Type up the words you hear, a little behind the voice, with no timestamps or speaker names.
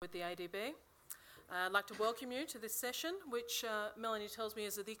with the ADB. I'd like to welcome you to this session, which Melanie tells me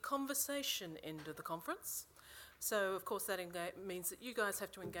is at the conversation end of the conference. So, of course, that means that you guys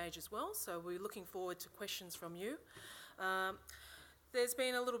have to engage as well, so we're looking forward to questions from you. There's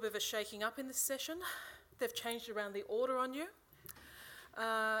been a little bit of a shaking up in this session. They've changed around the order on you.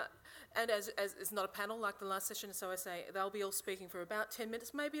 And as it's not a panel like the last session, so I say they'll be all speaking for about 10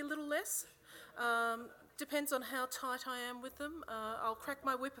 minutes, maybe a little less. Depends on how tight I am with them. I'll crack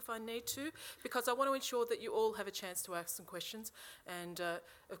my whip if I need to, because I want to ensure that you all have a chance to ask some questions, and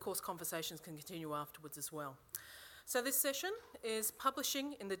of course conversations can continue afterwards as well. So this session is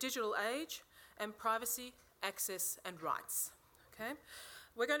publishing in the digital age and privacy, access and rights. Okay?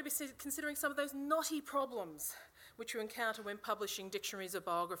 We're going to be considering some of those knotty problems which you encounter when publishing dictionaries or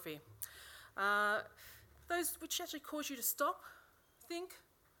biography. Those which actually cause you to stop, think,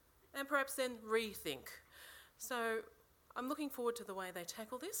 and perhaps then rethink. So I'm looking forward to the way they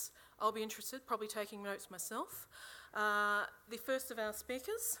tackle this. I'll be interested, probably taking notes myself. The first of our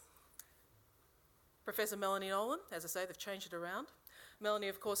speakers, Professor Melanie Nolan. As I say, they've changed it around. Melanie,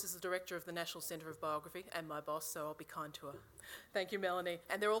 of course, is the director of the National Centre of Biography and my boss, so I'll be kind to her. Thank you, Melanie.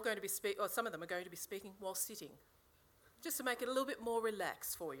 And they're all going to be some of them are going to be speaking while sitting, just to make it a little bit more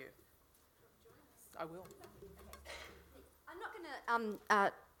relaxed for you. I will. I'm not going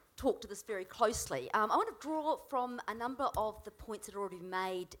to talk to this very closely. I want to draw from a number of the points that are already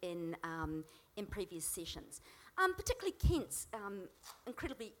made in previous sessions, particularly Kent's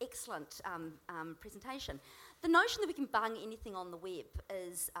incredibly excellent presentation. The notion that we can bung anything on the web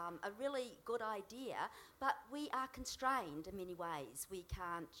is a really good idea, but we are constrained in many ways. We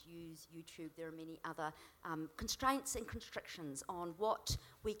can't use YouTube. There are many other constraints and constrictions on what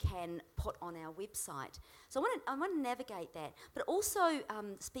we can put on our website. So I want to navigate that, but it also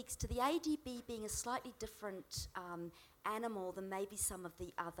speaks to the ADB being a slightly different animal than maybe some of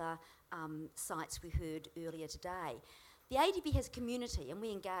the other sites we heard earlier today. The ADB has a community and we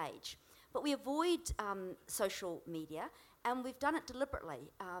engage, but we avoid social media, and we've done it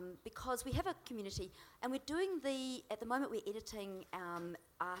deliberately because we have a community, and we're doing at the moment we're editing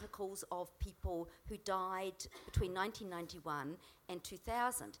articles of people who died between 1991 and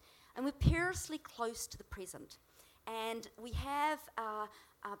 2000, and we're perilously close to the present. And we have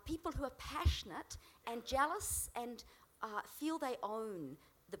people who are passionate and jealous and feel they own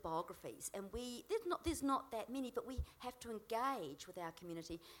the biographies, and there's not that many, but we have to engage with our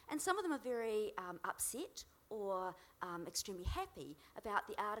community, and some of them are very upset or extremely happy about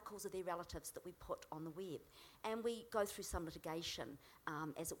the articles of their relatives that we put on the web, and we go through some litigation,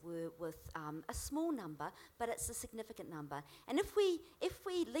 as it were, with a small number, but it's a significant number. And if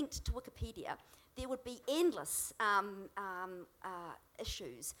we linked to Wikipedia, there would be endless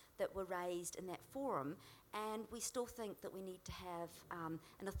issues that were raised in that forum, and we still think that we need to have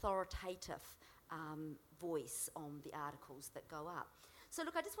an authoritative voice on the articles that go up. So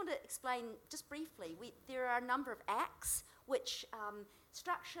look, I just want to explain just briefly, there are a number of acts which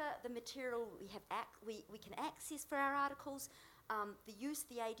structure the material we can access for our articles, the use of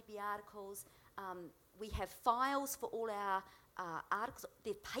the ADB articles. We have files for all our articles.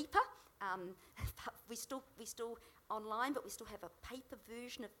 They're paper. We still online, but we still have a paper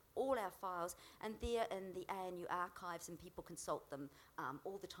version of all our files, and they're in the ANU archives, and people consult them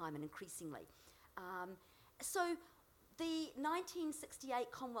all the time and increasingly. So the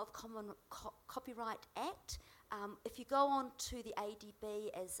 1968 Commonwealth Copyright Act, if you go on to the ADB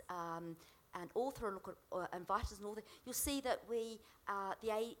as an author or invite as an author, you'll see that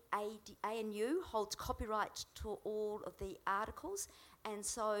the ANU holds copyright to all of the articles, and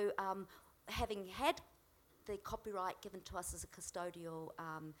so having had the copyright given to us as a custodial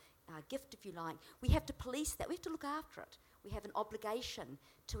gift, if you like, we have to police that. We have to look after it. We have an obligation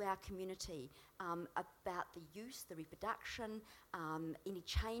to our community about the use, the reproduction, any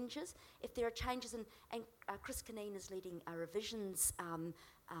changes. If there are changes, and Chris Caneen is leading a revisions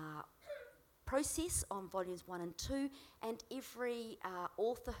process on volumes 1 and 2, and every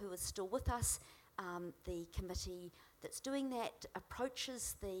author who is still with us, the committee that's doing that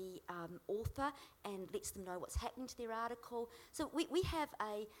approaches the author and lets them know what's happening to their article. So we have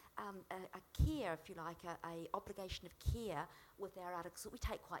a care, if you like, a obligation of care with our articles that we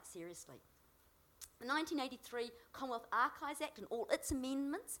take quite seriously. The 1983 Commonwealth Archives Act and all its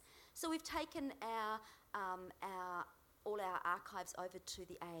amendments. So we've taken all our archives over to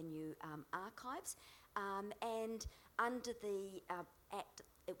the ANU archives, and under the Act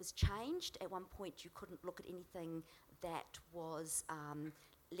it was changed. At one point you couldn't look at anything that was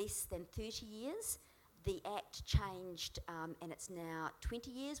less than 30 years. the Act changed, and it's now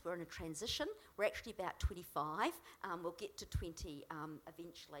 20 years. We're in a transition. We're actually about 25. We'll get to 20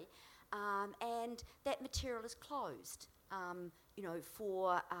 eventually. And that material is closed,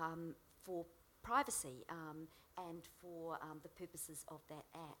 for privacy and for the purposes of that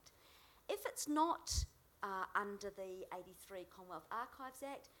Act. If it's not under the 83 Commonwealth Archives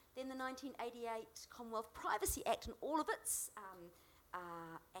Act, then the 1988 Commonwealth Privacy Act and all of its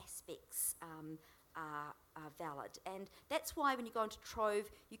aspects are valid. And that's why when you go into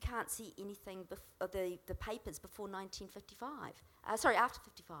Trove, you can't see anything, the papers before 1955. After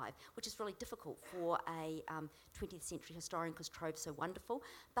 55, which is really difficult for a 20th century historian because Trove's so wonderful.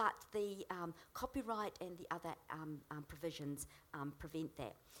 But the copyright and the other provisions prevent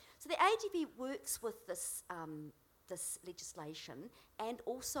that. So the ADB works with this legislation and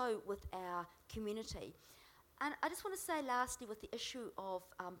also with our community. And I just want to say lastly with the issue of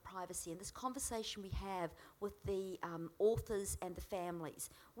privacy and this conversation we have with the authors and the families,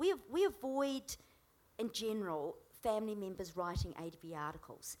 we avoid in general family members writing ADB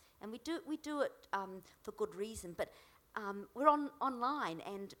articles, and we do it for good reason, but we're online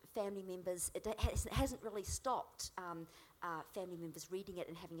and family members, it hasn't really stopped family members reading it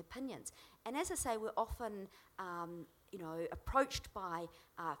and having opinions. And as I say, we're often approached by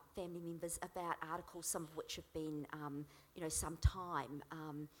family members about articles, some of which have been, some time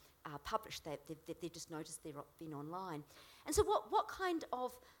published. They've just noticed they've been online. And so what kind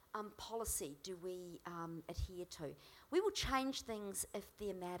of policy do we adhere to? We will change things if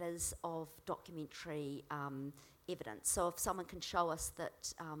they're matters of documentary evidence. So if someone can show us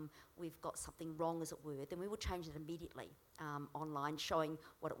that we've got something wrong, as it were, then we will change it immediately online, showing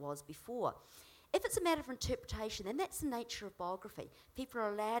what it was before. If it's a matter of interpretation, then that's the nature of biography. People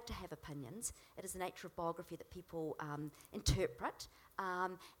are allowed to have opinions. It is the nature of biography that people interpret.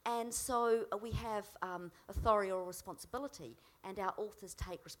 And so we have authorial responsibility, and our authors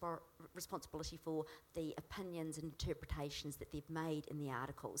take responsibility for the opinions and interpretations that they've made in the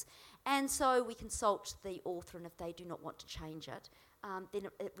articles. And so we consult the author, and if they do not want to change it, then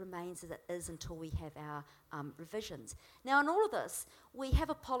it remains as it is until we have our revisions. Now, in all of this, we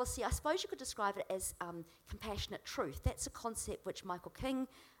have a policy, I suppose you could describe it as compassionate truth. That's a concept which Michael King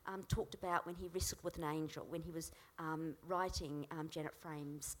talked about when he wrestled with an angel, when he was writing Janet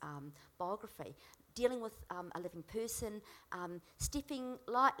Frame's biography. Dealing with a living person, stepping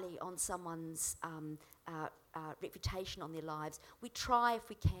lightly on someone's reputation on their lives. We try, if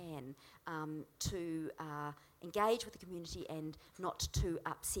we can, to engage with the community and not to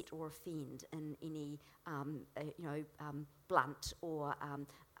upset or offend in any, blunt or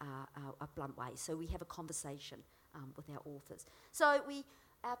a blunt way. So we have a conversation with our authors. So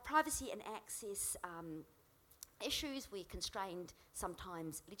our privacy and access issues, we're constrained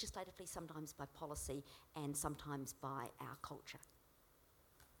sometimes legislatively, sometimes by policy, and sometimes by our culture.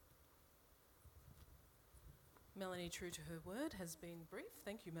 Melanie, true to her word, has been brief.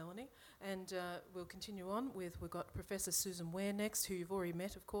 Thank you, Melanie. And we'll continue on with, we've got Professor Susan Ware next, who you've already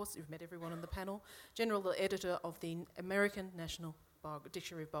met, of course. You've met everyone on the panel. General Editor of the American National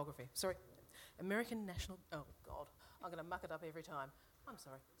Dictionary of Biography. American National... Oh, God. I'm going to muck it up every time. I'm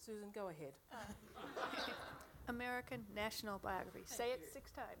sorry. Susan, go ahead. American National Biography. Say it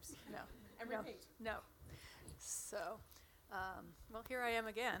 6 times. No. And repeat. No. So, here I am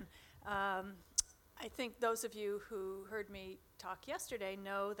again. I think those of you who heard me talk yesterday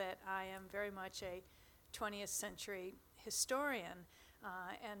know that I am very much a 20th century historian,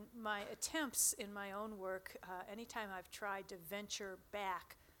 and my attempts in my own work, anytime I've tried to venture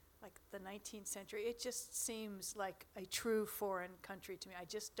back, like the 19th century, it just seems like a true foreign country to me. I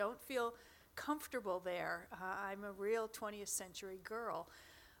just don't feel comfortable there. I'm a real 20th century girl.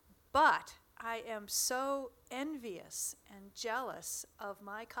 But I am so envious and jealous of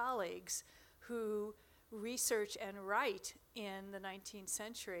my colleagues who research and write in the 19th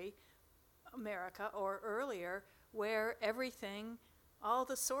century America or earlier, where everything, all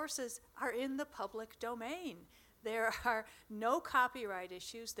the sources are in the public domain. There are no copyright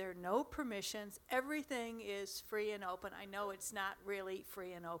issues, there are no permissions, everything is free and open. I know it's not really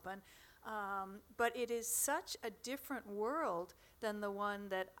free and open, but it is such a different world than the one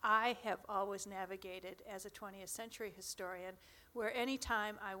that I have always navigated as a 20th century historian, where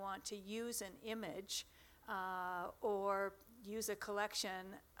anytime I want to use an image or use a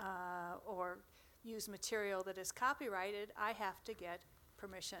collection or use material that is copyrighted, I have to get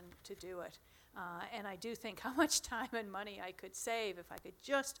permission to do it. And I do think how much time and money I could save if I could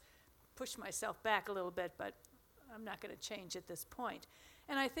just push myself back a little bit, but I'm not going to change at this point.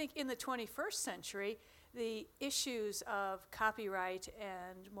 And I think in the 21st century, the issues of copyright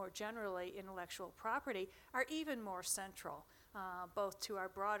and more generally intellectual property are even more central, both to our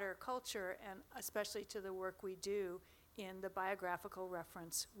broader culture and especially to the work we do in the biographical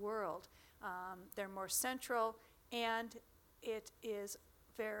reference world. They're more central, and it is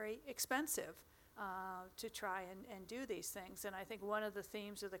very expensive to try and do these things. And I think one of the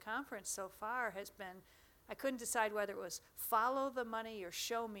themes of the conference so far has been, I couldn't decide whether it was follow the money or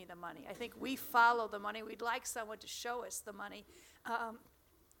show me the money. I think we follow the money. We'd like someone to show us the money.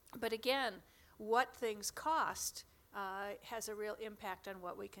 But again, what things cost has a real impact on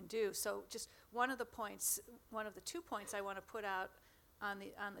what we can do. So just one of the 2 points I want to put out on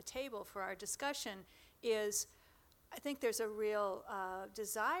the table for our discussion is, I think there's a real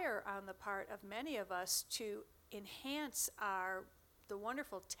desire on the part of many of us to enhance the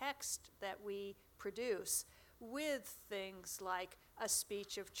wonderful text that we produce with things like a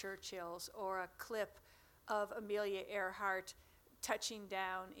speech of Churchill's or a clip of Amelia Earhart touching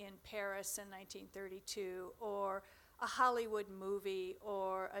down in Paris in 1932, or a Hollywood movie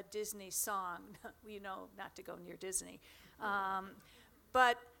or a Disney song. Not to go near Disney.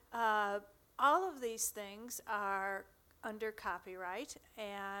 But all of these things are under copyright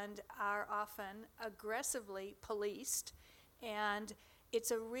and are often aggressively policed, and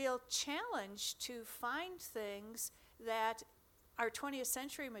it's a real challenge to find things that are 20th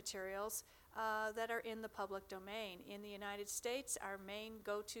century materials that are in the public domain. In the United States, our main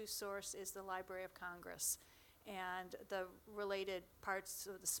go-to source is the Library of Congress and the related parts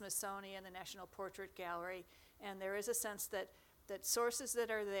of the Smithsonian, the National Portrait Gallery, and there is a sense that sources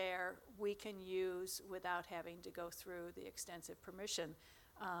that are there we can use without having to go through the extensive permission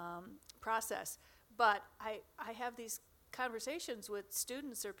process. But I have these conversations with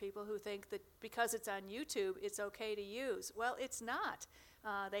students or people who think that because it's on YouTube, it's okay to use. Well, it's not.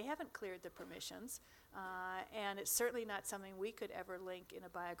 They haven't cleared the permissions, and it's certainly not something we could ever link in a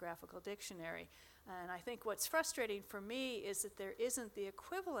biographical dictionary. And I think what's frustrating for me is that there isn't the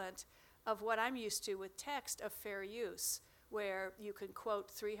equivalent of what I'm used to with text of fair use, where you can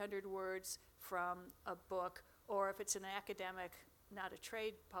quote 300 words from a book, or if it's an academic, not a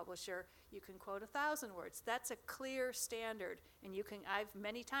trade publisher, you can quote 1,000 words. That's a clear standard, and I've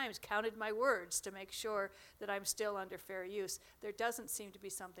many times counted my words to make sure that I'm still under fair use. There doesn't seem to be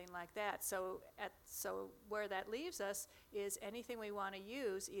something like that. So where that leaves us is anything we want to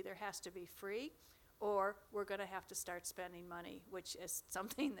use either has to be free, or we're going to have to start spending money, which is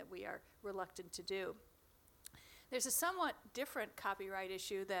something that we are reluctant to do. There's a somewhat different copyright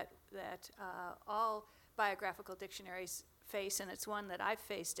issue that all biographical dictionaries face, and it's one that I've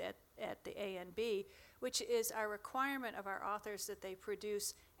faced at the ANB, which is our requirement of our authors that they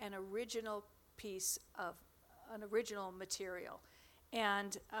produce an original material.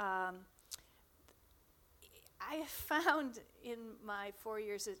 And I have found in my 4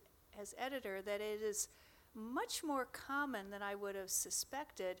 years as editor that it is much more common than I would have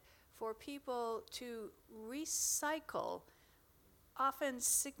suspected for people to recycle often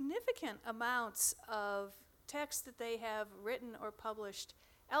significant amounts of text that they have written or published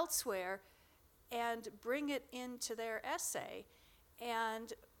elsewhere and bring it into their essay.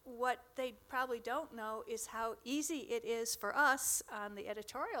 And what they probably don't know is how easy it is for us on the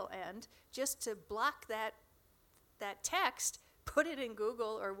editorial end just to block that text, put it in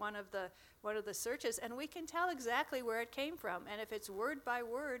Google or one of the searches, and we can tell exactly where it came from. And if it's word by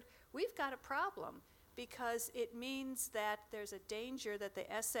word, we've got a problem, because it means that there's a danger that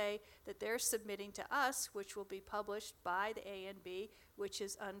the essay that they're submitting to us, which will be published by the ANB, which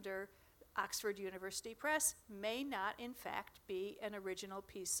is under Oxford University Press, may not in fact be an original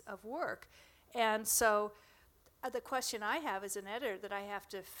piece of work. And so the question I have as an editor that I have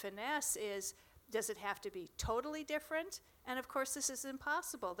to finesse is, does it have to be totally different? And of course, this is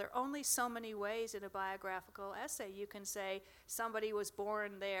impossible. There are only so many ways in a biographical essay. You can say somebody was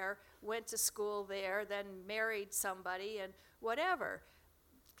born there, went to school there, then married somebody, and whatever.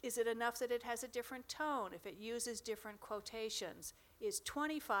 Is it enough that it has a different tone? If it uses different quotations, is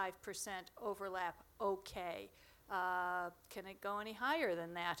 25% overlap okay? Can it go any higher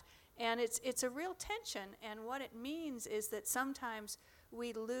than that? And it's a real tension, and what it means is that sometimes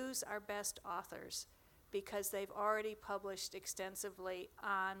we lose our best authors because they've already published extensively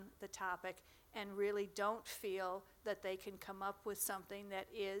on the topic and really don't feel that they can come up with something that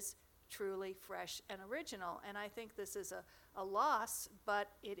is truly fresh and original. And I think this is a loss, but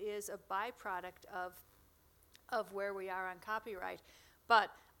it is a byproduct of where we are on copyright. But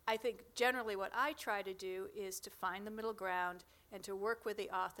I think generally what I try to do is to find the middle ground and to work with the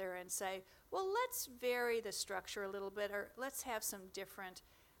author and say, well, let's vary the structure a little bit, or let's have some different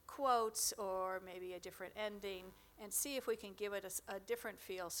quotes or maybe a different ending, and see if we can give it a different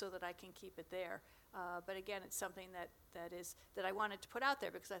feel so that I can keep it there. But again, it's something that I wanted to put out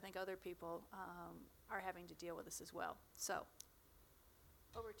there because I think other people are having to deal with this as well. So,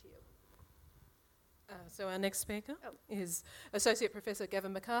 over to you. So our next speaker Oh. is Associate Professor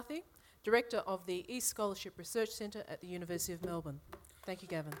Gavin McCarthy, Director of the East Scholarship Research Centre at the University of Melbourne. Thank you,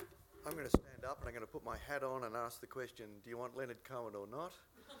 Gavin. I'm going to stand up and I'm going to put my hat on and ask the question, do you want Leonard Cohen or not?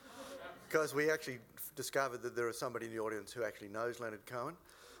 Because we actually discovered that there is somebody in the audience who actually knows Leonard Cohen,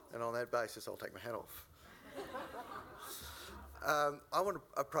 and on that basis I'll take my hat off. I want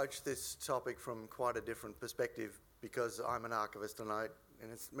to approach this topic from quite a different perspective because I'm an archivist and in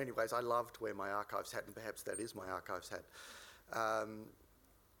many ways I love to wear my archives hat, and perhaps that is my archives hat.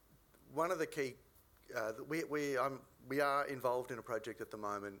 One of the key, we are involved in a project at the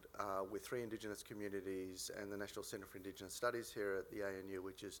moment with 3 Indigenous communities and the National Centre for Indigenous Studies here at the ANU,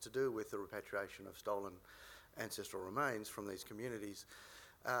 which is to do with the repatriation of stolen ancestral remains from these communities.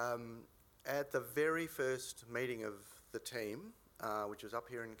 At the very first meeting of the team, which was up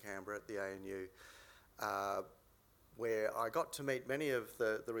here in Canberra at the ANU, where I got to meet many of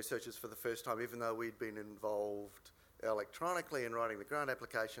the researchers for the first time, even though we'd been involved electronically in writing the grant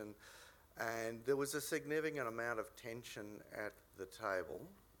application, and there was a significant amount of tension at the table,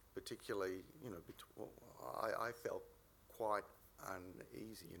 particularly, I felt quite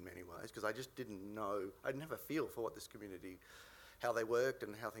uneasy in many ways because I just didn't know, I didn't have a feel for what this community, how they worked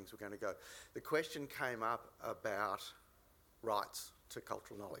and how things were going to go. The question came up about rights to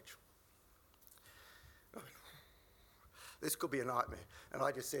cultural knowledge. This could be a nightmare. And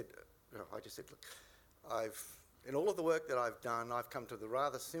I just said, look, in all of the work that I've done, I've come to the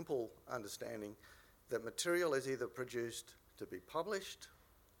rather simple understanding that material is either produced to be published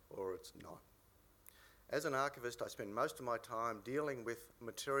or it's not. As an archivist, I spend most of my time dealing with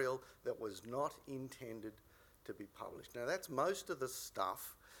material that was not intended to be published. Now, that's most of the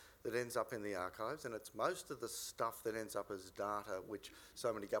stuff that ends up in the archives, and it's most of the stuff that ends up as data, which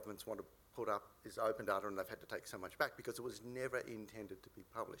so many governments want to put up as open data, and they've had to take so much back because it was never intended to be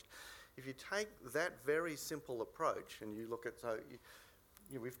published. If you take that very simple approach and you look at,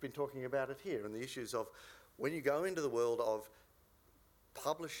 we've been talking about it here, and the issues of when you go into the world of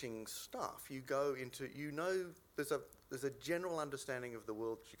publishing stuff, you go into, there's a general understanding of the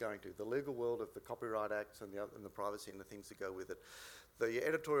world that you're going to, the legal world of the Copyright Acts and the privacy and the things that go with it, the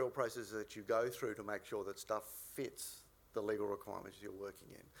editorial process that you go through to make sure that stuff fits the legal requirements you're working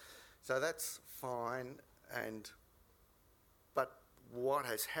in. So that's fine, but what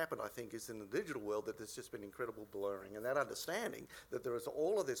has happened, I think, is in the digital world that there's just been incredible blurring, and that understanding that there is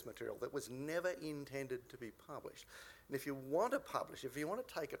all of this material that was never intended to be published. And if you want to publish, if you want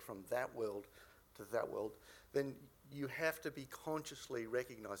to take it from that world to that world, then you have to be consciously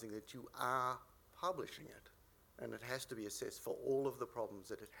recognising that you are publishing it, and it has to be assessed for all of the problems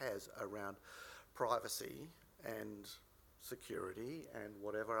that it has around privacy and security and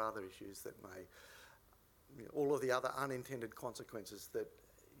whatever other issues that may, all of the other unintended consequences that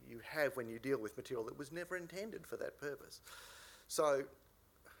you have when you deal with material that was never intended for that purpose. So,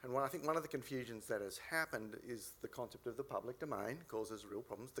 and I think one of the confusions that has happened is the concept of the public domain causes real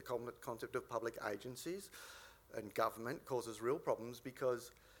problems. The concept of public agencies and government causes real problems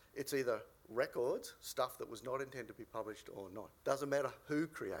because it's either records, stuff that was not intended to be published, or not. Doesn't matter who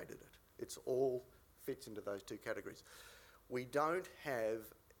created it. It's all fits into those two categories. We don't have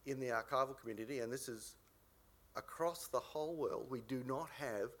in the archival community, and this is across the whole world, we do not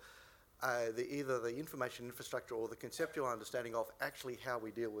have either the information infrastructure or the conceptual understanding of actually how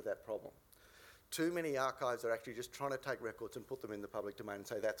we deal with that problem. Too many archives are actually just trying to take records and put them in the public domain and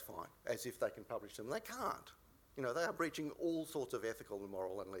say that's fine, as if they can publish them. They can't. They are breaching all sorts of ethical and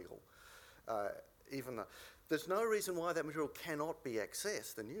moral and legal. There's no reason why that material cannot be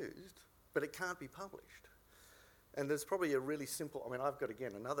accessed and used, but it can't be published. And there's probably a really simple, I've got,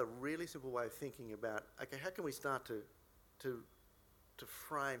 again, another really simple way of thinking about, okay, how can we start to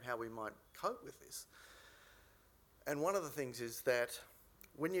frame how we might cope with this? And one of the things is that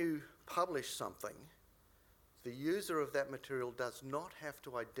when you publish something, the user of that material does not have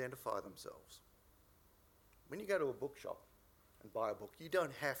to identify themselves. When you go to a bookshop and buy a book, you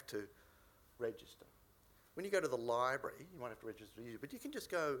don't have to register. When you go to the library, you might have to register, but you can just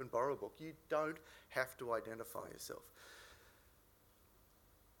go and borrow a book. You don't have to identify yourself.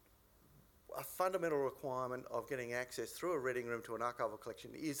 A fundamental requirement of getting access through a reading room to an archival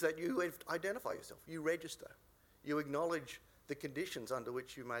collection is that you identify yourself, you register, you acknowledge the conditions under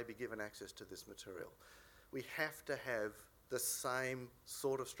which you may be given access to this material. We have to have the same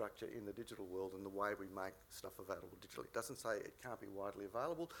sort of structure in the digital world and the way we make stuff available digitally. It doesn't say it can't be widely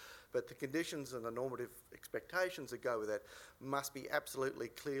available, but the conditions and the normative expectations that go with that must be absolutely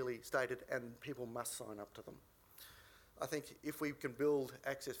clearly stated, and people must sign up to them. I think if we can build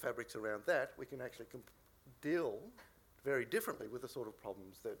access fabrics around that, we can actually deal very differently with the sort of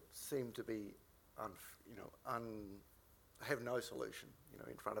problems that seem to be have no solution,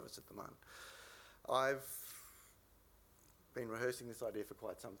 in front of us at the moment. I've been rehearsing this idea for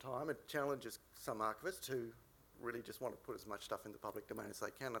quite some time. It challenges some archivists who really just want to put as much stuff in the public domain as they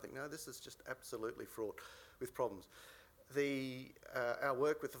can. I think, no, this is just absolutely fraught with problems. Our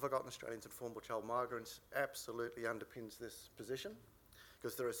work with the Forgotten Australians and Vulnerable Child Migrants absolutely underpins this position,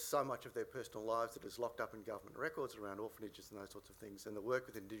 because there is so much of their personal lives that is locked up in government records around orphanages and those sorts of things, and the work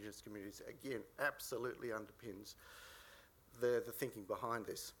with Indigenous communities, again, absolutely underpins the thinking behind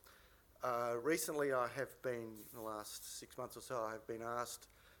this. Recently, I have been, in the last 6 months or so, I have been asked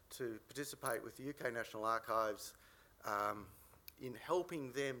to participate with the UK National Archives in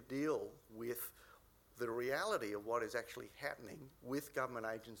helping them deal with the reality of what is actually happening with government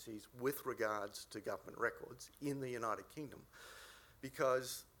agencies with regards to government records in the United Kingdom.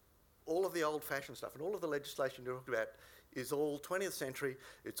 Because all of the old-fashioned stuff and all of the legislation you talked about is all 20th century,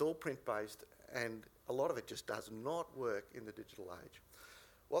 it's all print-based, and a lot of it just does not work in the digital age.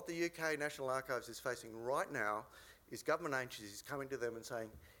 What the UK National Archives is facing right now is government agencies coming to them and saying,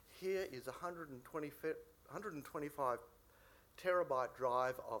 here is a 125 terabyte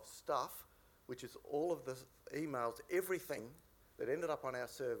drive of stuff, which is all of the emails, everything that ended up on our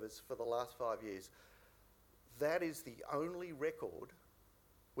servers for the last 5 years. That is the only record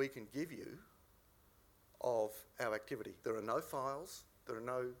we can give you of our activity. There are no files, there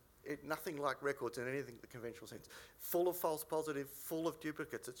are nothing like records in anything the conventional sense. Full of false positive, full of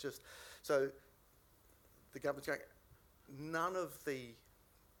duplicates. It's just, so the government's going, none of the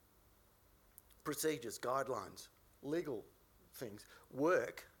procedures, guidelines, legal things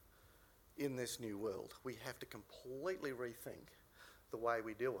work in this new world. We have to completely rethink the way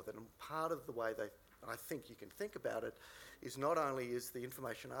we deal with it. And part of the way I think you can think about it is not only is the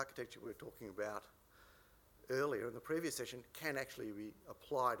information architecture we were talking about earlier in the previous session can actually be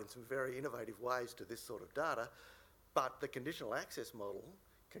applied in some very innovative ways to this sort of data, but the conditional access model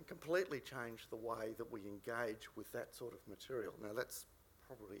can completely change the way that we engage with that sort of material. Now that's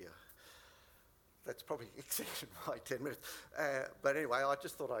probably exceeded my 10 minutes. But anyway, I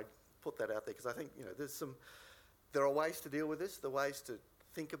just thought I'd put that out there because I think there are ways to deal with this, there are ways to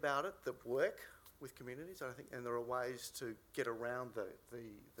think about it that work with communities, I think, and there are ways to get around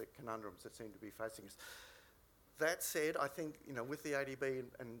the conundrums that seem to be facing us. That said, I think, with the ADB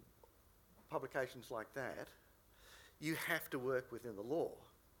and publications like that, you have to work within the law.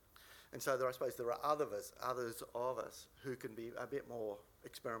 And so I suppose there are others of us who can be a bit more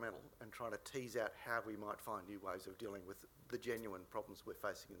experimental and trying to tease out how we might find new ways of dealing with the genuine problems we're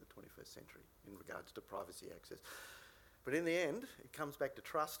facing in the 21st century in regards to privacy access. But in the end, it comes back to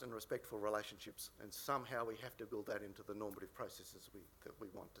trust and respectful relationships, and somehow we have to build that into the normative processes that we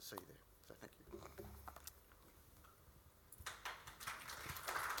want to see there. So thank you.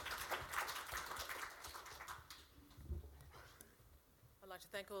 I'd like to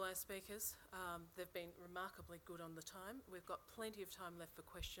thank all our speakers. They've been remarkably good on the time. We've got plenty of time left for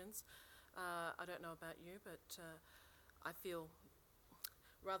questions. I don't know about you, but I feel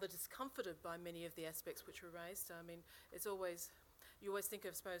rather discomforted by many of the aspects which were raised. I mean, you always think,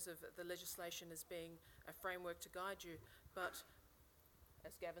 I suppose, of the legislation as being a framework to guide you, but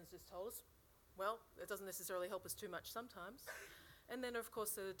as Gavin's just told us, well, it doesn't necessarily help us too much sometimes. And then, of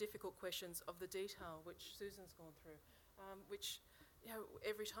course, the difficult questions of the detail, which Susan's gone through, which,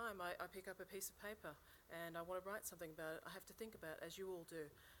 every time I pick up a piece of paper and I want to write something about it, I have to think about it, as you all do.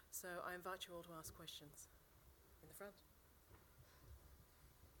 So I invite you all to ask questions. In the front.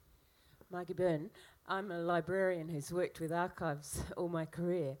 Margie Byrne. I'm a librarian who's worked with archives all my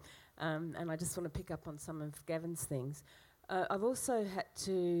career, and I just want to pick up on some of Gavin's things. I've also had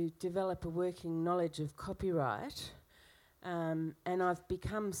to develop a working knowledge of copyright, and I've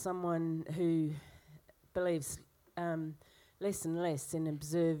become someone who believes less and less in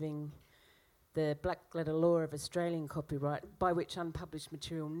observing the black-letter law of Australian copyright, by which unpublished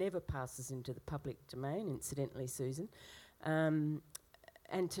material never passes into the public domain, incidentally, Susan, and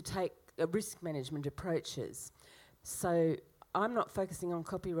to take risk management approaches. So I'm not focusing on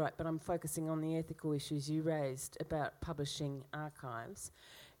copyright, but I'm focusing on the ethical issues you raised about publishing archives.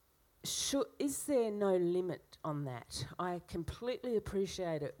 Is there no limit on that? I completely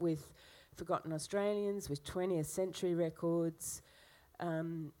appreciate it with Forgotten Australians, with 20th century records,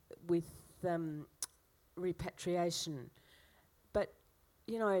 with repatriation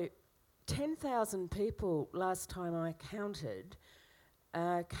you know, 10,000 people, last time I counted,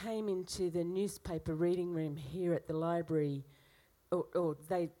 came into the newspaper reading room here at the library, or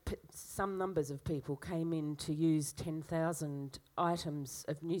some numbers of people came in to use 10,000 items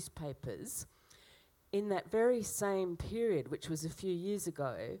of newspapers. In that very same period, which was a few years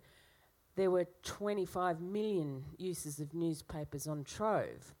ago, there were 25 million uses of newspapers on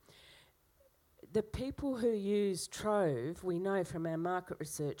Trove. The people who use Trove, we know from our market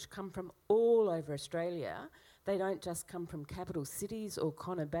research, come from all over Australia. They don't just come from capital cities or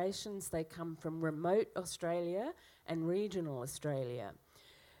conurbations, they come from remote Australia and regional Australia.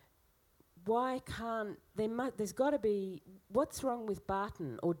 Why can't, there's got to be, what's wrong with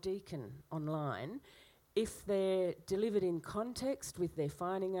Barton or Deakin online if they're delivered in context with their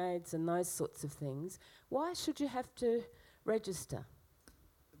finding aids and those sorts of things? Why should you have to register?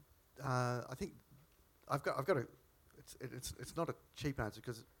 I think I've got a. It's not a cheap answer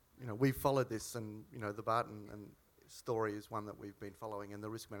because we've followed this, and the Barton and story is one that we've been following, and the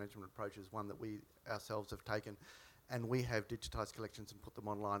risk management approach is one that we ourselves have taken, and we have digitised collections and put them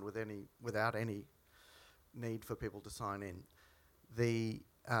online without any need for people to sign in. The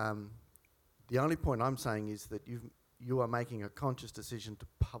only point I'm saying is that you are making a conscious decision to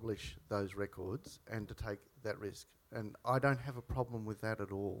publish those records and to take that risk, and I don't have a problem with that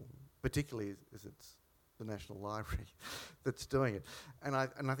at all, particularly as it's the National Library that's doing it. And I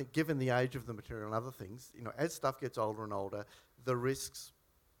think given the age of the material and other things, as stuff gets older and older, the risks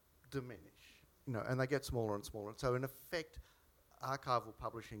diminish, and they get smaller and smaller. So in effect, archival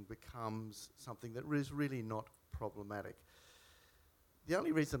publishing becomes something that is really not problematic. The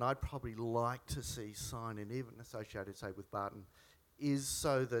only reason I'd probably like to see sign-in, even associated, say, with Barton, is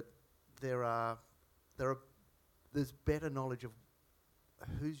so that there's better knowledge of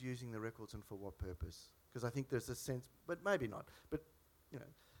who's using the records and for what purpose. Because I think there's a sense, but maybe not. But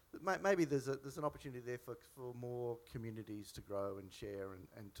maybe there's an opportunity there for more communities to grow and share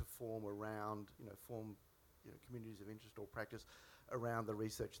and to form around, communities of interest or practice around the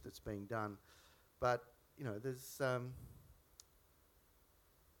research that's being done. But there's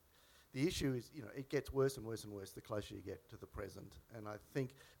the issue is, it gets worse and worse and worse the closer you get to the present. And I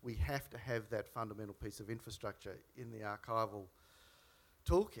think we have to have that fundamental piece of infrastructure in the archival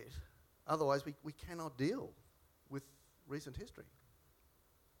toolkit. Otherwise, we cannot deal with recent history.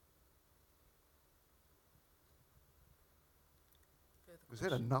 Was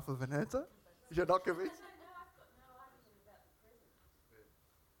that enough of an answer? You're not convinced? No, I've got no argument about the present.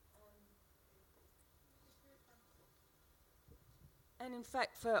 And in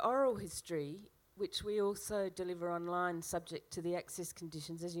fact, for oral history, which we also deliver online subject to the access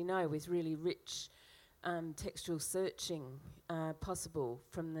conditions, as you know, with really rich textual searching possible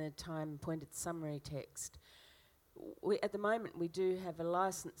from the time-pointed summary text. At the moment, we do have a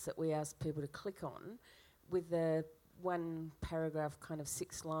licence that we ask people to click on with the one paragraph kind of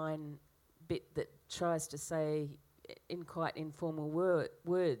 6-line bit that tries to say in quite informal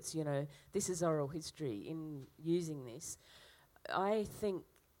words, this is oral history in using this. I think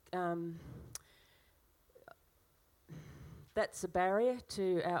that's a barrier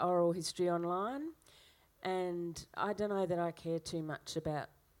to our oral history online. And I don't know that I care too much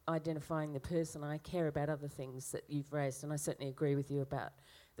about identifying the person. I care about other things that you've raised, and I certainly agree with you about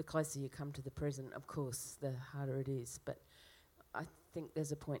the closer you come to the present, of course, the harder it is. But I think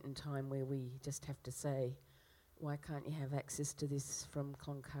there's a point in time where we just have to say, why can't you have access to this from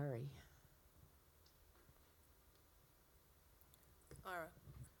Cloncurry? Ira.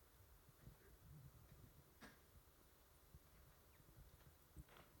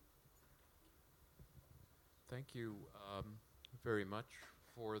 Thank you very much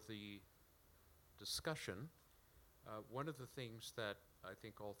for the discussion. One of the things that I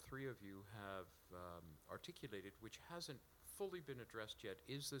think all three of you have articulated, which hasn't fully been addressed yet,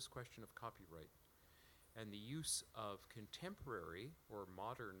 is this question of copyright and the use of contemporary or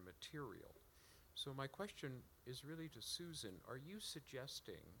modern material. So my question is really to Susan. Are you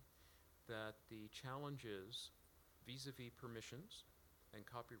suggesting that the challenges vis-a-vis permissions and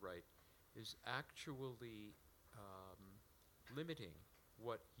copyright is actually limiting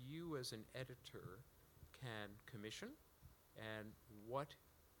what you as an editor can commission and what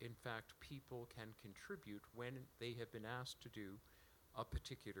in fact people can contribute when they have been asked to do a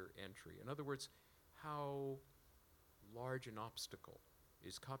particular entry? In other words, how large an obstacle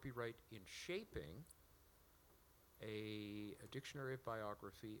is copyright in shaping a dictionary of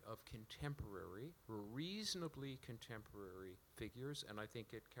biography of contemporary, reasonably contemporary figures? And I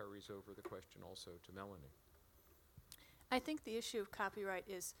think it carries over the question also to Melanie. I think the issue of copyright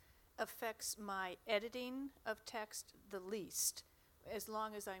affects my editing of text the least. as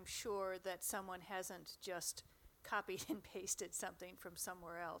long as I'm sure that someone hasn't just copied and pasted something from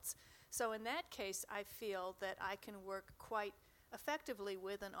somewhere else. So in that case, I feel that I can work quite effectively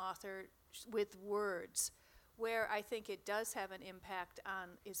with an author with words. Where I think it does have an impact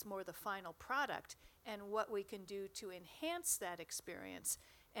on is more the final product and what we can do to enhance that experience.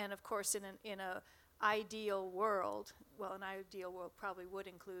 And of course, in a ideal world, well, an ideal world probably would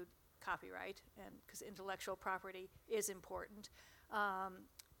include copyright, and because intellectual property is important.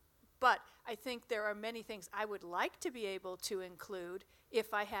 But I think there are many things I would like to be able to include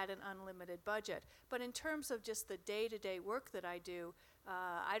if I had an unlimited budget. But in terms of just the day-to-day work that I do,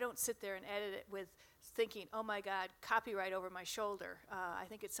 I don't sit there and edit it with thinking, oh my God, copyright over my shoulder. I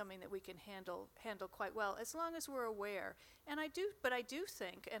think it's something that we can handle quite well, as long as we're aware. And I do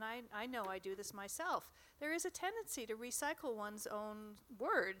think, and I know I do this myself, there is a tendency to recycle one's own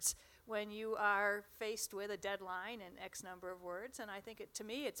words when you are faced with a deadline and X number of words. And I think, to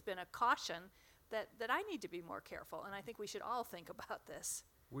me, it's been a caution that I need to be more careful. And I think we should all think about this.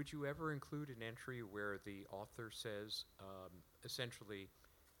 Would you ever include an entry where the author says, essentially,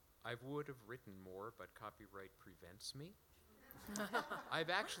 I would have written more, but copyright prevents me? I've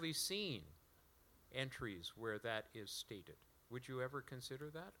actually seen entries where that is stated. Would you ever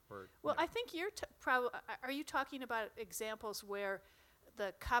consider that? Or Well, no? I think you're are you talking about examples where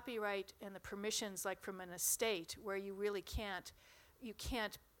the copyright and the permissions, like from an estate, where you really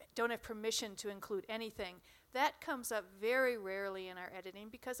don't have permission to include anything? That comes up very rarely in our editing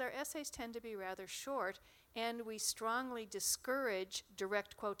because our essays tend to be rather short, and we strongly discourage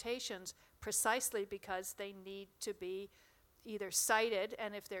direct quotations precisely because they need to be either cited,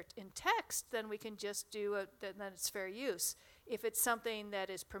 and if they're in text, then we can just then it's fair use. If it's something that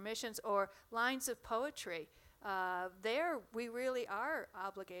is permissions or lines of poetry, there we really are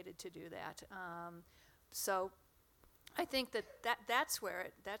obligated to do that. So I think that's where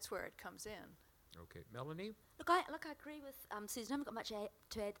it comes in. Okay, Melanie? Look, I agree with Susan. I haven't got much to add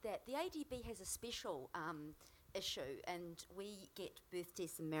to that. The ADB has a special issue, and we get birth,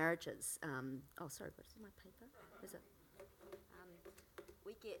 deaths, and marriages. Oh, sorry, what's in my paper? Is it?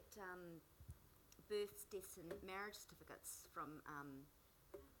 We get births, deaths, and marriage certificates from.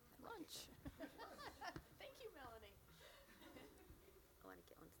 Lunch. Thank you, Melanie. I want to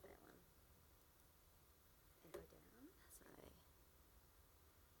get onto that one and go down.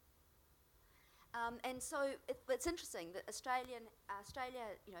 And so it's interesting that Australia,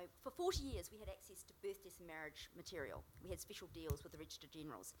 for 40 years we had access to birth, death and marriage material. We had special deals with the Registrar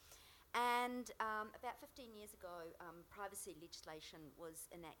Generals. And about 15 years ago, privacy legislation was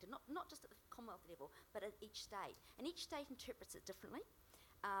enacted, not just at the Commonwealth level, but at each state. And each state interprets it differently.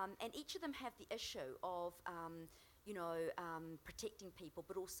 And each of them have the issue of, protecting people,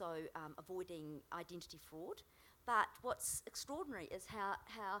 but also avoiding identity fraud. But what's extraordinary is how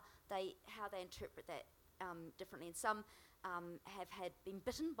they interpret that differently. And some have been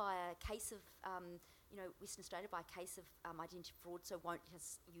bitten by a case of, Western Australia by a case of identity fraud, so won't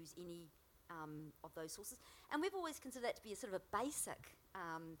use any of those sources. And we've always considered that to be a sort of a basic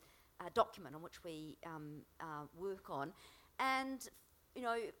document on which we work on. And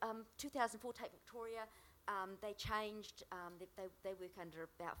 2004 Take Victoria. They changed, they work under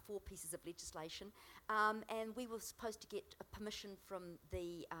about 4 pieces of legislation, and we were supposed to get a permission from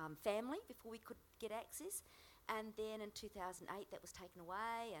the family before we could get access, and then in 2008 that was taken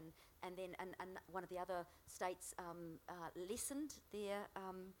away, and then one of the other states lessened their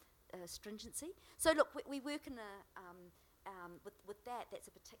stringency. So look, we work in with that's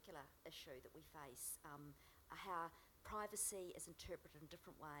a particular issue that we face, how privacy is interpreted in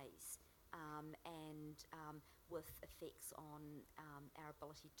different ways. And with effects on our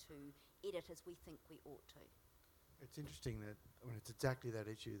ability to edit as we think we ought to. It's interesting that it's exactly that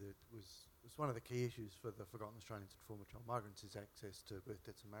issue that was one of the key issues for the Forgotten Australians and former child migrants is access to birth,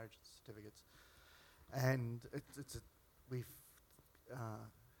 deaths and marriage certificates. And we've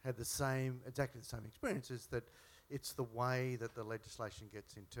had exactly the same experiences, that it's the way that the legislation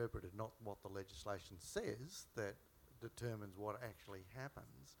gets interpreted, not what the legislation says, that determines what actually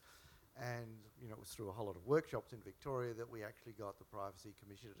happens. And it was through a whole lot of workshops in Victoria that we actually got the Privacy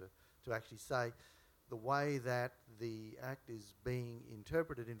Commissioner to actually say the way that the Act is being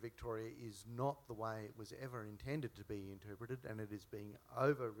interpreted in Victoria is not the way it was ever intended to be interpreted, and it is being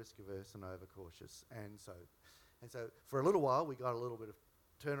over risk averse and over cautious. And so for a little while we got a little bit of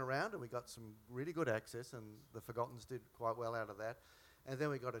turnaround and we got some really good access, and the Forgottens did quite well out of that. And then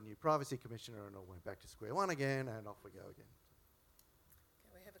we got a new Privacy Commissioner and all went back to square one again, and off we go again.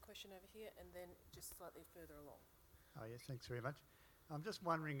 We have a question over here and then just slightly further along. Oh, yes, thanks very much. I'm just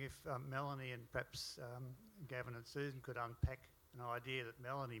wondering if Melanie and perhaps Gavin and Susan could unpack an idea that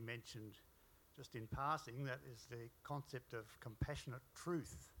Melanie mentioned just in passing, that is the concept of compassionate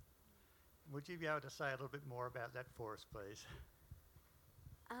truth. Would you be able to say a little bit more about that for us, please?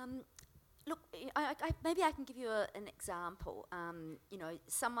 Look, maybe I can give you an example.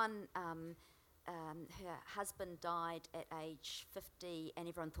 Someone, her husband died at age 50 and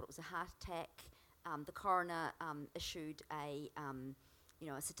everyone thought it was a heart attack. The coroner issued a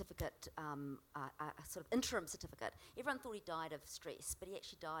certificate, a sort of interim certificate. Everyone thought he died of stress, but he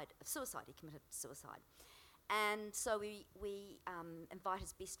actually died of suicide. He committed suicide. And so we invite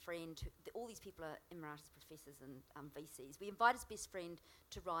his best friend, all these people are emeritus professors and VCs, we invite his best friend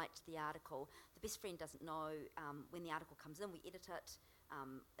to write the article. The best friend doesn't know when the article comes in, we edit it.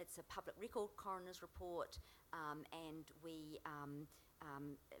 It's a public record, coroner's report, and we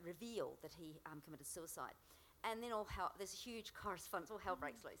reveal that he committed suicide. And then there's a huge correspondence, all hell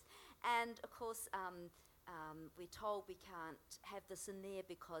breaks loose. And of course, we're told we can't have this in there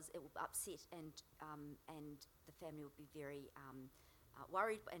because it will upset and the family will be very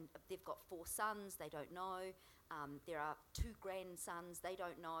worried. And they've got 4 sons, they don't know. There are 2 grandsons, they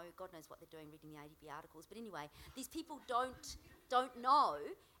don't know. God knows what they're doing reading the ADB articles. But anyway, these people don't know.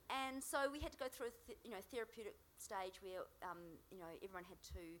 And so we had to go through a therapeutic stage where everyone had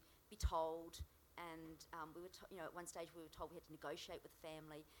to be told. And we were, at one stage we were told we had to negotiate with the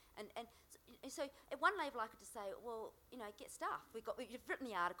family, and so at one level I could just say, well, get stuff. You've written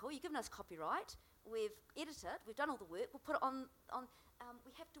the article, you've given us copyright, we've edited it, we've done all the work, we'll put it on.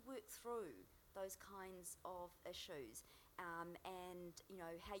 We have to work through those kinds of issues, and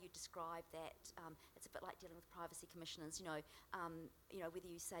how you describe that. It's a bit like dealing with privacy commissioners. Whether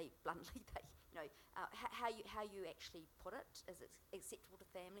you say bluntly that. How you actually put it, is it acceptable to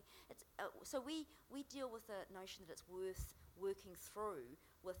family? So we deal with the notion that it's worth working through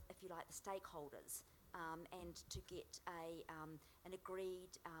with, if you like, the stakeholders, and to get an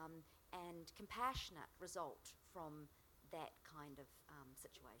agreed and compassionate result from that kind of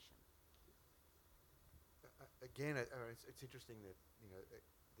situation. Again, it's interesting that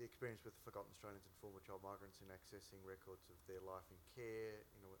the experience with Forgotten Australians and former child migrants in accessing records of their life in care,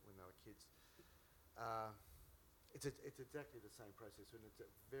 when they were kids. It's exactly the same process, and it's a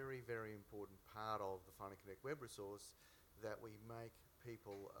very, very important part of the Whānau Connect web resource that we make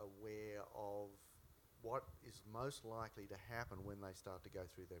people aware of what is most likely to happen when they start to go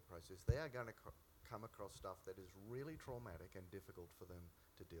through their process. They are going to come across stuff that is really traumatic and difficult for them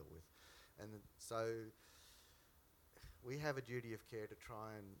to deal with. And so we have a duty of care to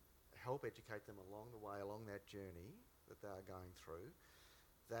try and help educate them along the way, along that journey that they are going through,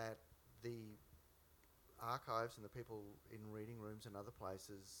 that the archives and the people in reading rooms and other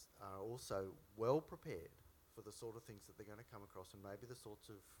places are also well prepared for the sort of things that they're going to come across, and maybe the sorts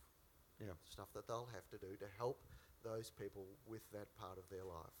of stuff that they'll have to do to help those people with that part of their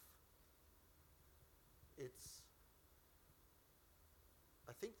life.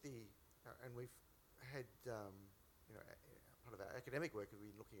 I think and we've had, part of our academic work has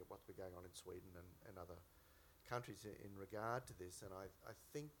been looking at what's been going on in Sweden and other countries in regard to this, and I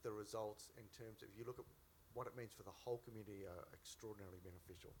think the results in terms of, if you look at what it means for the whole community, are extraordinarily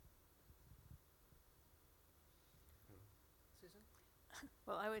beneficial. Susan?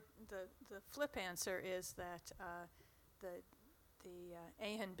 Well, the flip answer is that the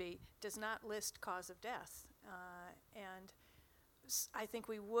ANB does not list cause of death, and I think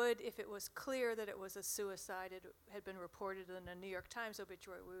we would, if it was clear that it was a suicide, it had been reported in a New York Times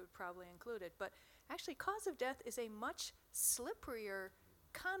obituary, we would probably include it. But actually, cause of death is a much slipperier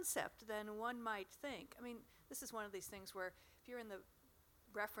concept than one might think. I mean, this is one of these things where if you're in the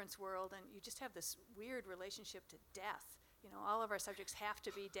reference world and you just have this weird relationship to death, all of our subjects have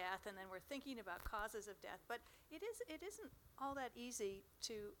to be death, and then we're thinking about causes of death. But it isn't all that easy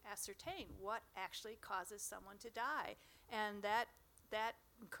to ascertain what actually causes someone to die. And that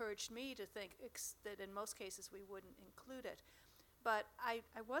encouraged me to think that in most cases we wouldn't include it. But I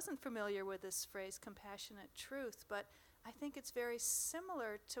wasn't familiar with this phrase, compassionate truth, but I think it's very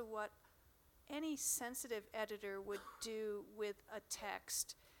similar to what any sensitive editor would do with a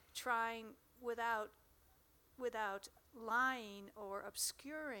text, trying without lying or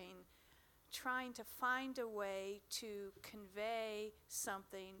obscuring, trying to find a way to convey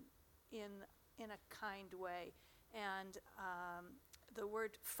something in a kind way. And the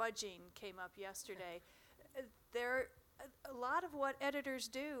word fudging came up yesterday. A lot of what editors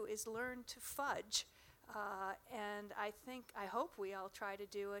do is learn to fudge. And I hope we all try to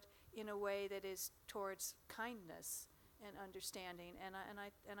do it in a way that is towards kindness and understanding. And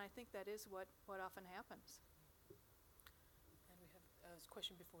I think that is what often happens. And we have a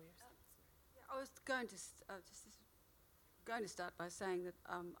question before you. Yeah, I was going to going to start by saying that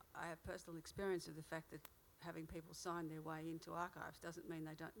I have personal experience of the fact that having people sign their way into archives doesn't mean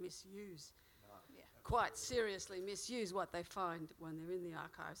they don't misuse, quite seriously misuse what they find when they're in the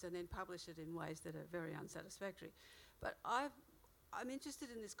archives and then publish it in ways that are very unsatisfactory. But I'm interested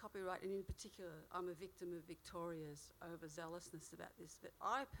in this copyright, and in particular, I'm a victim of Victoria's overzealousness about this, but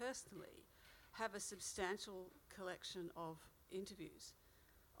I personally have a substantial collection of interviews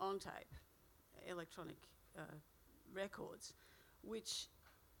on tape, electronic records, which,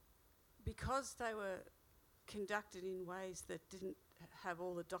 because they were conducted in ways that didn't have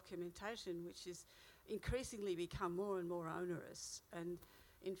all the documentation, which has increasingly become more and more onerous. And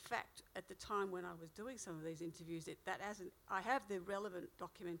in fact, at the time when I was doing some of these interviews, I have the relevant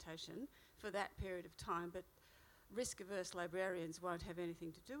documentation for that period of time, but risk-averse librarians won't have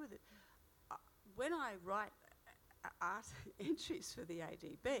anything to do with it. When I write art entries for the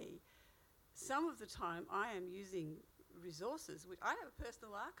ADB, some of the time I am using resources, which I have a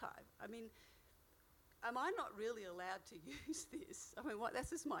personal archive. I mean, am I not really allowed to use this? I mean, that's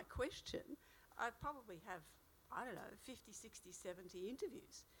just my question. I probably have, I don't know, 50, 60, 70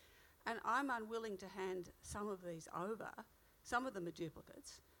 interviews. And I'm unwilling to hand some of these over. Some of them are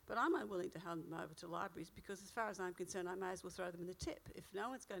duplicates, but I'm unwilling to hand them over to libraries because, as far as I'm concerned, I may as well throw them in the tip. If no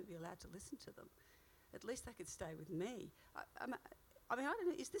one's going to be allowed to listen to them, at least they could stay with me. I mean, I don't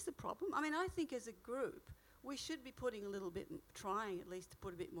know, is this a problem? I mean, I think as a group, we should be putting a little bit, trying at least to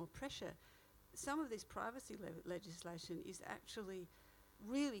put a bit more pressure. Some of this privacy legislation is actually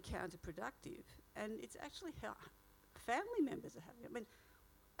really counterproductive, and it's actually how family members are having it. I mean,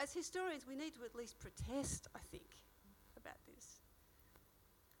 as historians, we need to at least protest, I think, about this.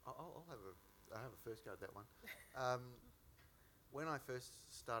 I'll have a first go at that one. When I first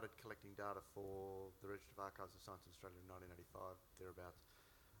started collecting data for the Register of Archives of Science in Australia in 1985, thereabouts,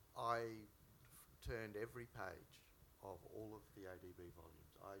 I turned every page of all of the ADB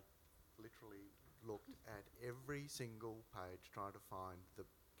volumes. I literally looked at every single page trying to find the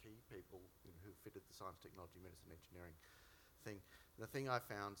key people who fitted the science, technology, medicine, engineering thing. The thing I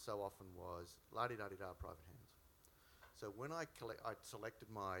found so often was la-di-da-di-da, private hands. So when I selected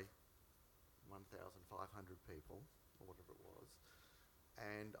my 1,500 people, or whatever it was,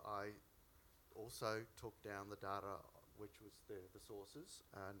 and I also took down the data, which was the sources,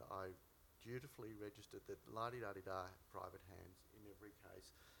 and I dutifully registered that la-di-da-di-da, private hands in every case,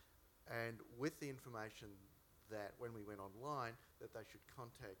 and with the information that when we went online, that they should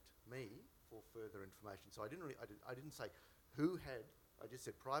contact me for further information. So I didn't say who had, I just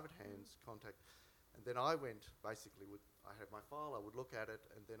said private hands, contact, and then I went basically I had my file, I would look at it,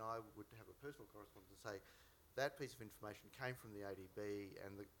 and then I would have a personal correspondence and say, that piece of information came from the ADB,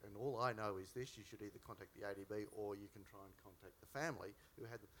 and all I know is this, you should either contact the ADB or you can try and contact the family who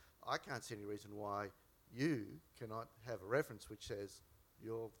had them. I can't see any reason why you cannot have a reference which says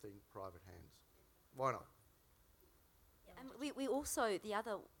your thing, private hands. Why not? And we also, the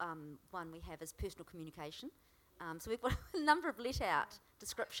other one we have is personal communication. So we've got a number of let-out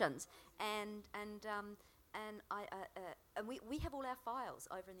descriptions, and we have all our files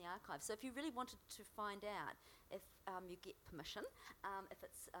over in the archive. So if you really wanted to find out if you get permission, if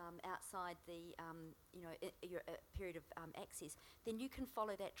it's outside the your period of access, then you can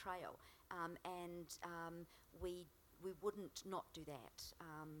follow that trail, and we wouldn't not do that.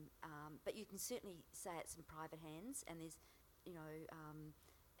 But you can certainly say it's in private hands, and there's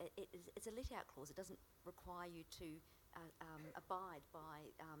it's a let-out clause. It doesn't require you to abide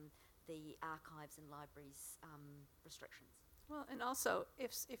by the archives and libraries restrictions. Well, and also,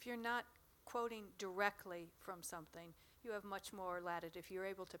 if you're not quoting directly from something, you have much more latitude if you're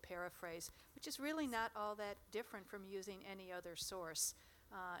able to paraphrase, which is really not all that different from using any other source.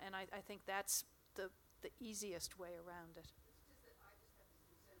 And I think that's the easiest way around it.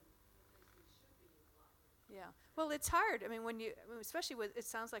 Yeah. Well, it's hard. I mean, especially with, it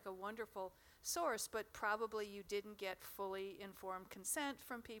sounds like a wonderful source, but probably you didn't get fully informed consent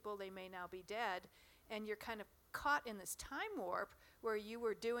from people. They may now be dead, and you're kind of caught in this time warp where you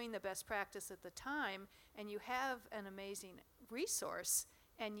were doing the best practice at the time, and you have an amazing resource,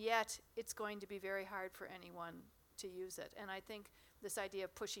 and yet it's going to be very hard for anyone to use it. And I think this idea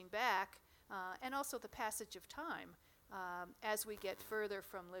of pushing back, and also the passage of time, as we get further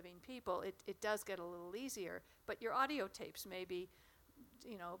from living people, it does get a little easier, but your audio tapes may be,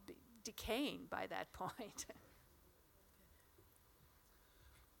 decaying by that point.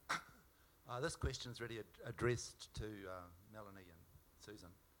 This question is really addressed to Melanie and Susan.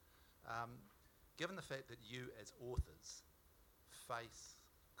 Given the fact that you as authors face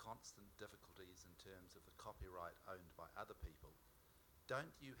constant difficulties in terms of the copyright owned by other people,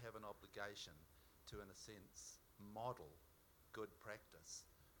 don't you have an obligation to, in a sense, model good practice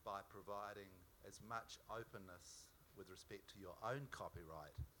by providing as much openness with respect to your own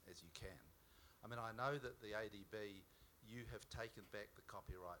copyright as you can. I mean, I know that the ADB, you have taken back the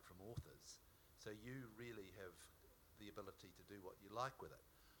copyright from authors, so you really have the ability to do what you like with it.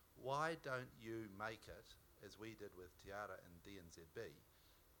 Why don't you make it, as we did with Tiara and DNZB,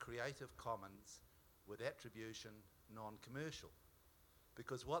 Creative Commons with attribution, non-commercial?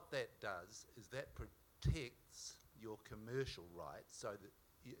 Because what that does is that protects your commercial rights, so that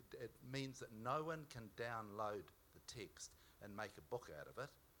it means that no one can download the text and make a book out of it,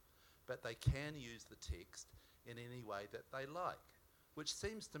 but they can use the text in any way that they like, which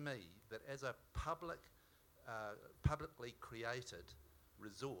seems to me that as a publicly created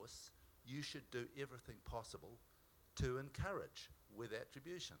resource, you should do everything possible to encourage with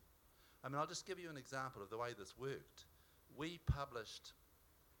attribution. I mean, I'll just give you an example of the way this worked. We published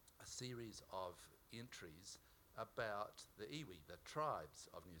a series of entries about the iwi, the tribes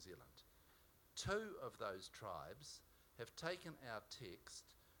of New Zealand. 2 of those tribes have taken our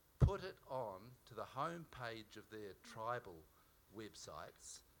text, put it on to the home page of their tribal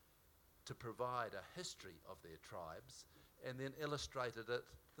websites to provide a history of their tribes, and then illustrated it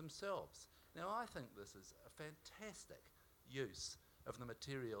themselves. Now, I think this is a fantastic use of the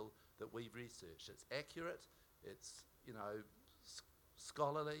material that we've researched. It's accurate, it's, you know,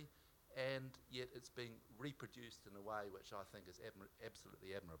 scholarly, and yet it's being reproduced in a way which I think is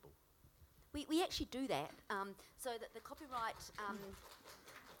absolutely admirable. We actually do that, so that the copyright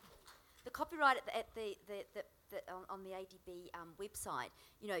on the ADB website,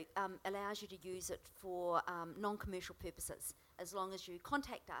 you know, allows you to use it for non-commercial purposes, as long as you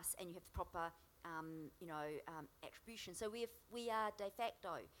contact us and you have the proper, attribution. So we are de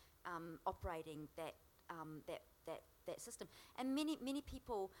facto operating that system, and many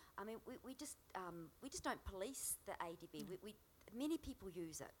people. I mean, we just don't police the ADB. Many people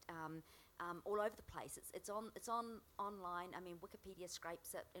use it all over the place. It's on online. I mean, Wikipedia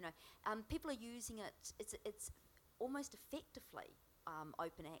scrapes it. You know, people are using it. It's almost effectively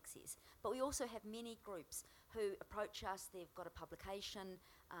open access. But we also have many groups who approach us. They've got a publication.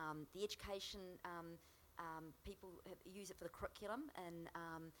 The education people use it for the curriculum and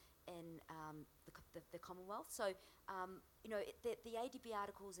the Commonwealth. So, the ADB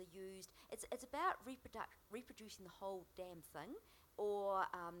articles are used. It's about reproducing the whole damn thing, or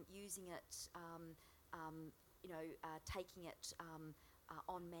using it, taking it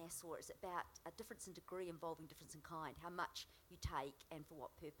en masse, or it's about a difference in degree involving difference in kind, how much you take and for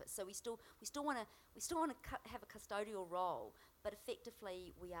what purpose. So we still want to have a custodial role, but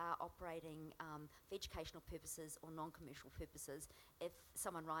effectively we are operating for educational purposes or non-commercial purposes. If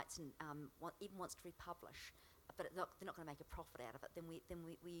someone writes and even wants to republish, but they're not going to make a profit out of it, then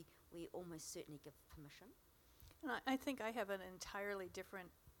we almost certainly give permission. And I think I have an entirely different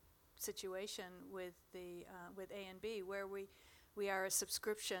situation with the with A&B, where we are a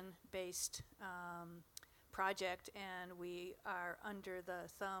subscription-based project, and we are under the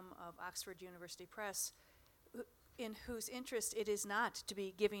thumb of Oxford University Press, in whose interest it is not to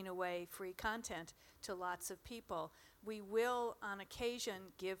be giving away free content to lots of people. We will, on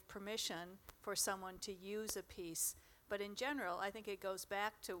occasion, give permission for someone to use a piece, but in general, I think it goes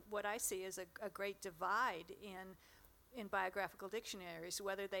back to what I see as a great divide in biographical dictionaries,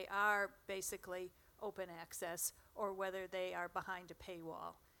 whether they are basically open access or whether they are behind a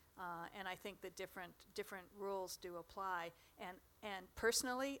paywall. And I think the different rules do apply. And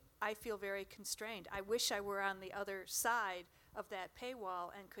personally, I feel very constrained. I wish I were on the other side of that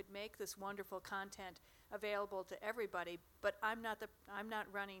paywall and could make this wonderful content available to everybody, but I'm not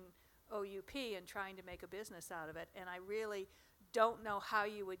running OUP and trying to make a business out of it, and I really don't know how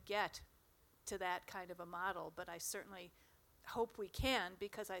you would get to that kind of a model, but I certainly hope we can,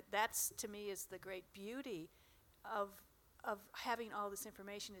 because that's, to me, is the great beauty of having all this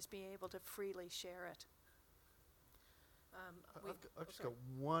information, is being able to freely share it. I've just got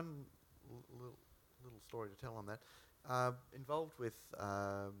one little story to tell on that. Involved with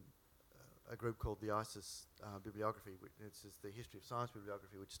a group called the ISIS Bibliography. It's the History of Science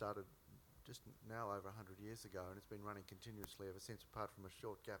Bibliography, which started just now over 100 years ago, and it's been running continuously ever since, apart from a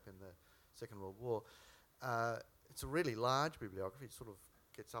short gap in the Second World War. It's a really large bibliography. It sort of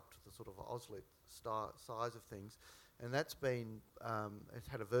gets up to the sort of AUSLIT size of things, and that's been, it's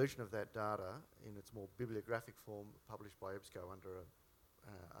had a version of that data in its more bibliographic form published by EBSCO under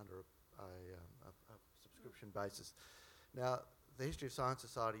a subscription basis. Now, the History of Science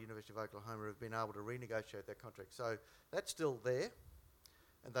Society, University of Oklahoma, have been able to renegotiate that contract. So that's still there,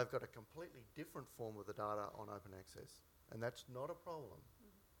 and they've got a completely different form of the data on open access, and that's not a problem.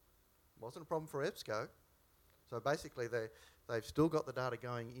 Wasn't a problem for EBSCO, So basically, they've still got the data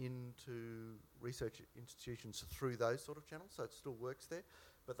going into research institutions through those sort of channels, so it still works there.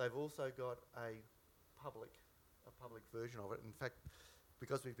 But they've also got a public version of it. In fact,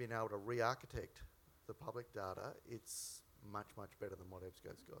 because we've been able to re-architect the public data, it's much, much better than what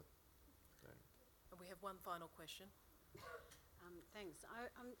EBSCO's got. So. And we have one final question. Thanks.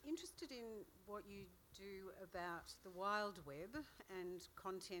 I'm interested in what you do about the wild web and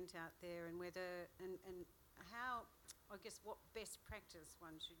content out there, and whether and how, I guess, what best practice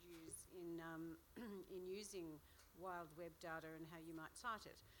one should use in in using wild web data and how you might cite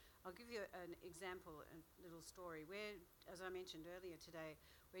it. I'll give you an example, a little story. We're, as I mentioned earlier today,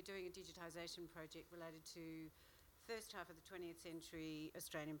 we're doing a digitisation project related to first half of the 20th century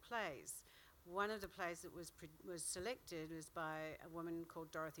Australian plays. One of the plays that was selected was by a woman called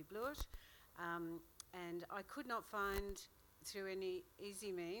Dorothy Blewett, and I could not find through any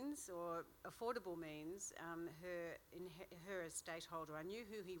easy means or affordable means her estate holder. I knew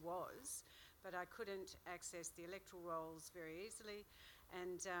who he was, but I couldn't access the electoral rolls very easily,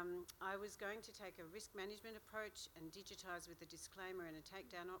 and I was going to take a risk management approach and digitise with a disclaimer and a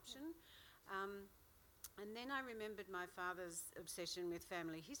takedown option. And then I remembered my father's obsession with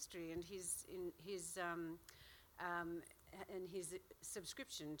family history and his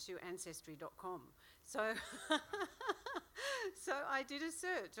subscription to Ancestry.com. So, so I did a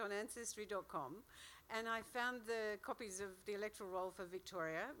search on Ancestry.com, and I found the copies of the electoral roll for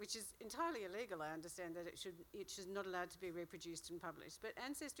Victoria, which is entirely illegal. I understand that it should not allowed to be reproduced and published. But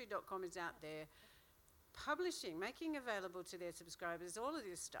Ancestry.com is out there, publishing, making available to their subscribers all of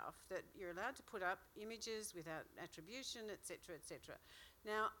this stuff that you're allowed to put up, images without attribution, etc., etc.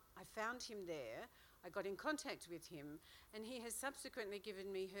 Now, I found him there, I got in contact with him, and he has subsequently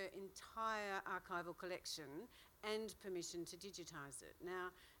given me her entire archival collection and permission to digitise it. Now,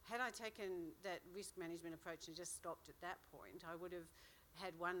 had I taken that risk management approach and just stopped at that point, I would have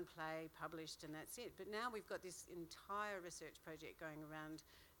had one play published and that's it. But now we've got this entire research project going around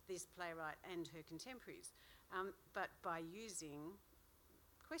this playwright and her contemporaries, but by using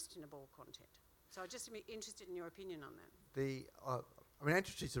questionable content. So I'd just be interested in your opinion on that.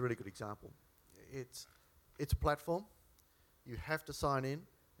 Ancestry is a really good example. It's a platform. You have to sign in,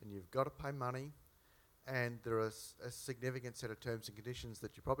 and you've got to pay money, and there are a significant set of terms and conditions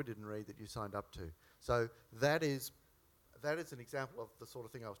that you probably didn't read that you signed up to. So that is an example of the sort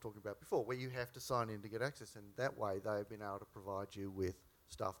of thing I was talking about before, where you have to sign in to get access, and that way they've been able to provide you with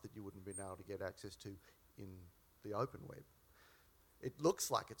stuff that you wouldn't have been able to get access to in the open web. It looks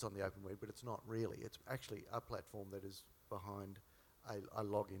like it's on the open web, but it's not really. It's actually a platform that is behind a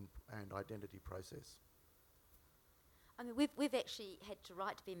login and identity process. I mean, we've actually had to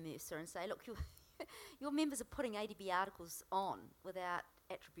write to Ben Mercer and say, look, your members are putting ADB articles on without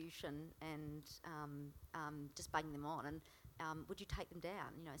attribution and just bugging them on, and would you take them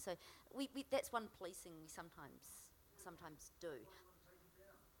down? You know, so we that's one policing we sometimes do.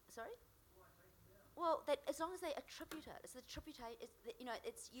 Sorry? Well, as long as they attribute it,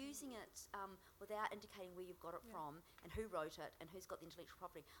 it's using it without indicating where you've got it from and who wrote it and who's got the intellectual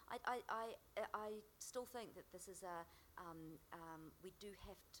property. I still think that this is we do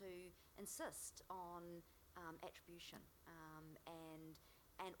have to insist on attribution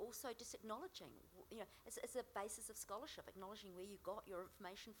and also just acknowledging, it's a basis of scholarship, acknowledging where you got your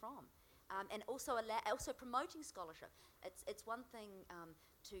information from. And also promoting scholarship. It's one thing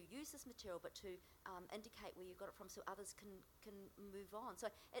to use this material, but to indicate where you got it from, so others can move on. So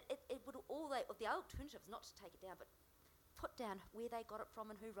it would the alternative is not to take it down, but put down where they got it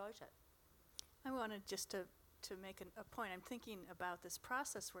from and who wrote it. I wanted just to make a point. I'm thinking about this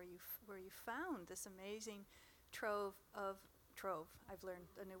process where you found this amazing trove. I've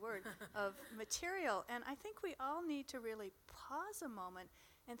learned a new word of material, and I think we all need to really pause a moment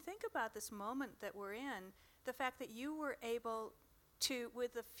and think about this moment that we're in, the fact that you were able to,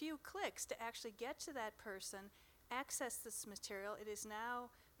 with a few clicks, to actually get to that person, access this material. It is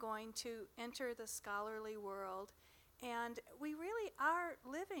now going to enter the scholarly world, and we really are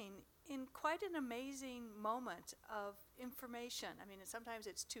living in quite an amazing moment of information. I mean, sometimes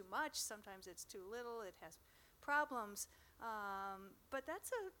it's too much, sometimes it's too little, it has problems, but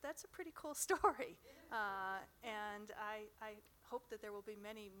that's a pretty cool story, and I hope that there will be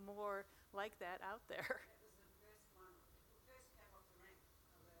many more like that out there. That was the first one. First came off the rank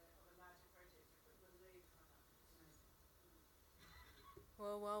of a larger project. I couldn't believe how amazing.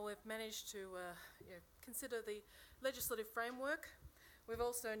 Well, while we've managed to consider the legislative framework, we've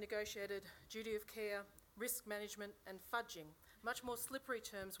also negotiated duty of care, risk management and fudging, much more slippery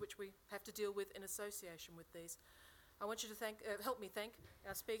terms which we have to deal with in association with these. I want you to help me thank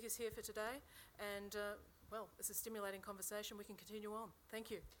our speakers here for today, and well, it's a stimulating conversation. We can continue on. Thank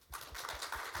you.